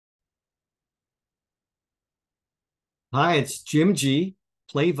Hi, it's Jim G,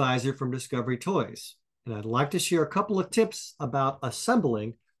 PlayViser from Discovery Toys, and I'd like to share a couple of tips about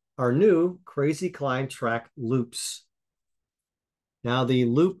assembling our new Crazy Klein track loops. Now, the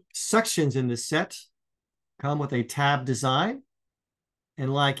loop sections in this set come with a tab design,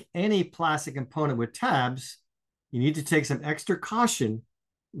 and like any plastic component with tabs, you need to take some extra caution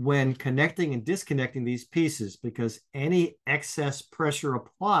when connecting and disconnecting these pieces because any excess pressure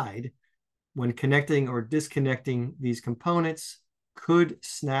applied when connecting or disconnecting these components could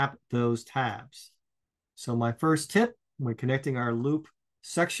snap those tabs. So my first tip when connecting our loop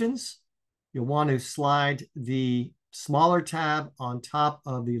sections, you'll want to slide the smaller tab on top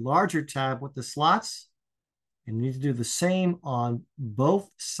of the larger tab with the slots. And you need to do the same on both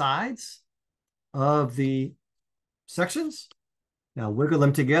sides of the sections. Now wiggle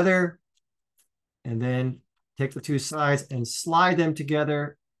them together and then take the two sides and slide them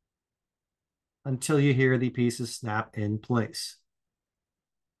together until you hear the pieces snap in place.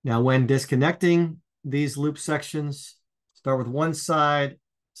 Now, when disconnecting these loop sections, start with one side,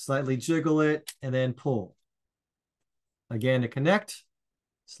 slightly jiggle it, and then pull. Again, to connect,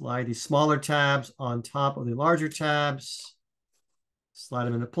 slide the smaller tabs on top of the larger tabs, slide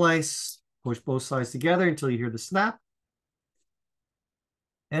them into place, push both sides together until you hear the snap.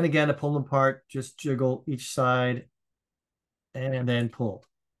 And again, to pull them apart, just jiggle each side and then pull,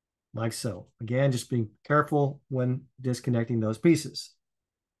 like so. Again, just being careful when disconnecting those pieces.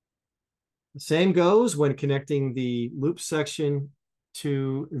 The same goes when connecting the loop section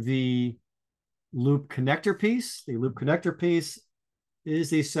to the loop connector piece. The loop connector piece is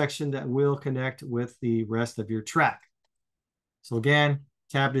the section that will connect with the rest of your track. So again,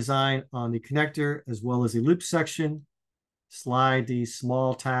 tab design on the connector as well as the loop section. Slide the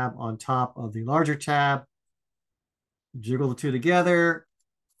small tab on top of the larger tab. Jiggle the two together.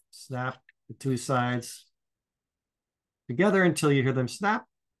 Snap the two sides together until you hear them snap.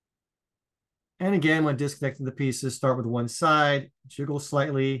 And again, when disconnecting the pieces, start with one side, jiggle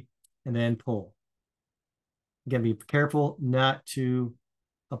slightly, and then pull. Again, be careful not to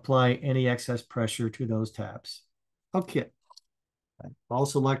apply any excess pressure to those tabs. Okay. I'd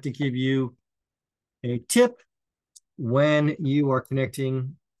also like to give you a tip when you are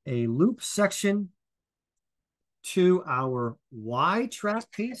connecting a loop section to our Y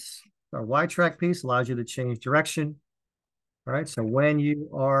track piece. Our Y track piece allows you to change direction. All right, so when you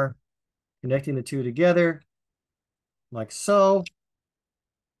are connecting the two together, like so,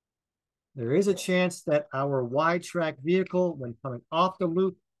 there is a chance that our Y track vehicle, when coming off the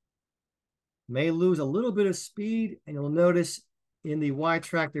loop, may lose a little bit of speed, and you'll notice in the Y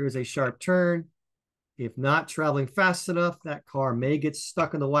track there is a sharp turn. If not traveling fast enough, that car may get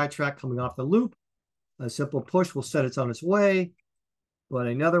stuck in the Y track coming off the loop. A simple push will set it on its way. But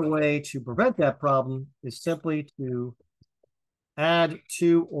another way to prevent that problem is simply to add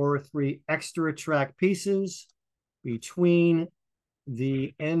 2 or 3 extra track pieces between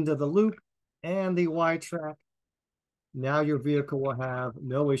the end of the loop and the Y track. Now your vehicle will have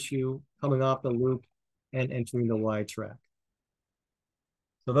no issue coming off the loop and entering the Y track.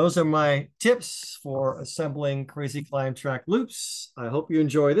 So those are my tips for assembling Crazy Klein track loops. I hope you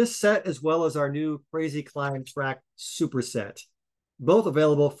enjoy this set as well as our new Crazy Klein track super set, both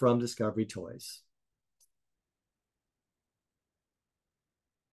available from Discovery Toys.